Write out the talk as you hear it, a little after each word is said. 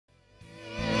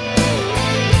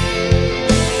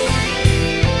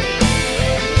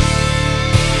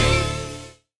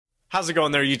How's it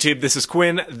going there, YouTube? This is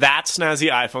Quinn, that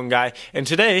snazzy iPhone guy, and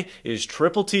today is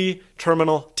Triple T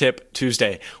Terminal Tip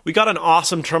Tuesday. We got an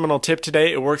awesome terminal tip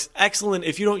today. It works excellent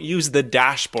if you don't use the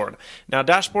dashboard. Now,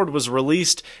 dashboard was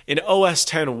released in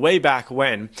OS X way back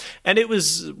when it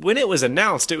was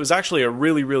announced, it was actually a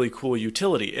really cool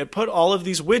utility. It put all of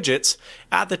these widgets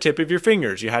at the tip of your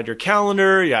fingers. You had your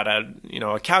calendar, you had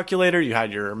a calculator, you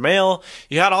had your mail,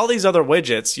 you had all these other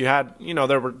widgets. You had,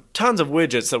 there were tons of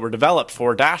widgets that were developed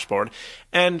for dashboard.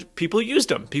 And people used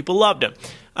them. People loved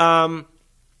them.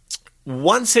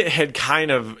 Once it had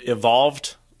kind of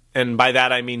evolved, and by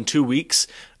that I mean 2 weeks,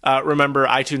 remember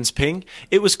iTunes Ping?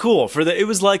 It was cool. It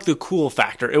was like the cool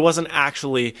factor. It wasn't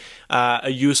actually a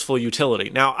useful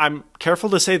utility. Now, I'm careful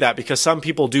to say that because some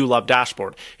people do love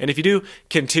dashboard. And if you do,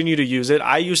 continue to use it.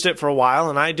 I used it for a while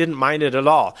and I didn't mind it at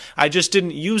all. I just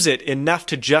didn't use it enough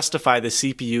to justify the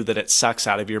CPU that it sucks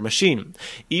out of your machine.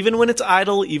 Even when it's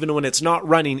idle, even when it's not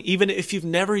running, even if you've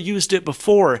never used it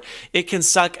before, it can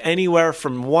suck anywhere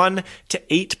from 1 to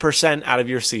 8% out of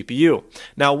your CPU.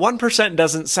 Now, 1%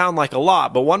 doesn't sound like a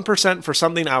lot, but 1% for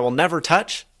something I will never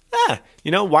touch?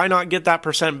 Why not get that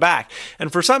percent back?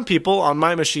 And for some people on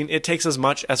my machine, it takes as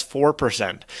much as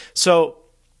 4%. So,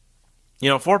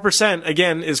 4%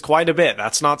 again is quite a bit.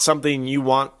 That's not something you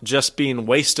want just being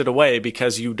wasted away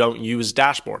because you don't use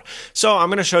dashboard. So I'm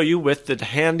going to show you with the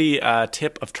handy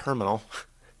tip of terminal.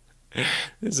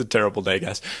 This is a terrible day,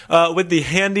 guys. With the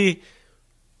handy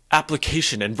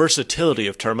application and versatility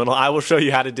of terminal, I will show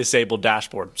you how to disable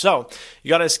dashboard. So you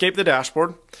got to escape the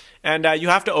dashboard and you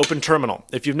have to open terminal.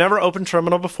 If you've never opened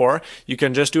terminal before, you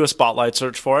can just do a spotlight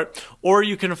search for it, or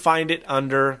you can find it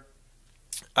under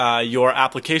your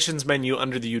applications menu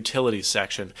under the utilities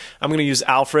section. I'm going to use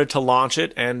Alfred to launch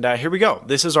it, and here we go.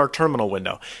 This is our terminal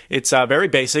window. It's very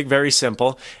basic, very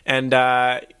simple, and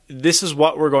this is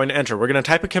what we're going to enter. We're going to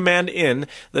type a command in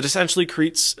that essentially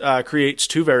creates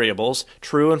two variables,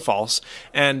 true and false,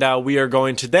 and we are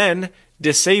going to then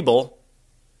disable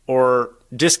or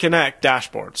disconnect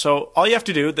dashboard. So all you have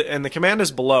to do, and the command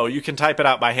is below, you can type it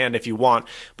out by hand if you want,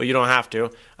 but you don't have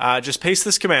to. Just paste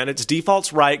this command. It's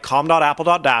defaults right,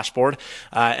 com.apple.dashboard,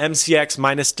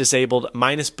 mcx-disabled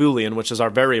boolean, which is our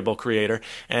variable creator,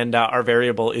 and our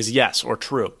variable is yes or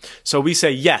true. So we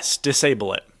say yes,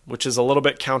 disable it, which is a little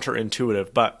bit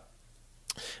counterintuitive, but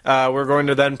we're going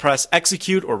to then press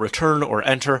execute or return or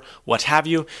enter, what have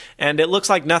you, and it looks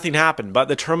like nothing happened, but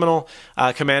the terminal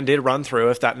command did run through.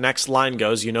 If that next line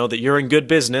goes, you know that you're in good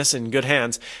business, in good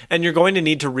hands, and you're going to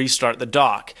need to restart the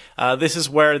dock. This is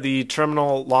where the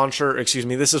terminal launcher,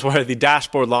 this is where the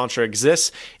dashboard launcher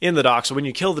exists in the dock. So when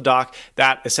you kill the dock,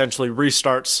 that essentially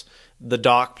restarts the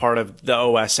dock part of the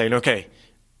OS saying, okay,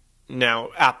 now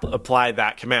apply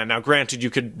that command. Now granted, you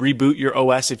could reboot your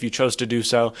OS if you chose to do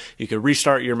so. You could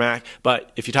restart your Mac,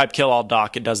 but if you type killall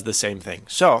dock, it does the same thing.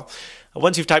 So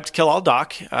once you've typed killall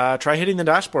dock, try hitting the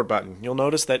dashboard button. You'll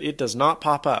notice that it does not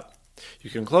pop up. You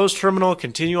can close terminal,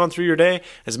 continue on through your day.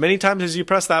 As many times as you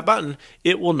press that button,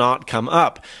 it will not come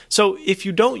up. So if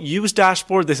you don't use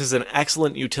dashboard, this is an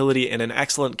excellent utility and an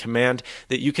excellent command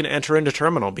that you can enter into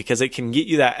terminal because it can get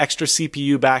you that extra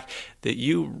CPU back that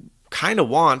you kind of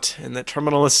want and that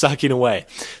terminal is sucking away.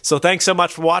 So thanks so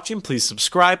much for watching. Please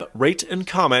subscribe, rate, and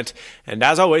comment. And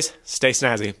as always, stay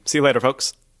snazzy. See you later,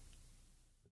 folks.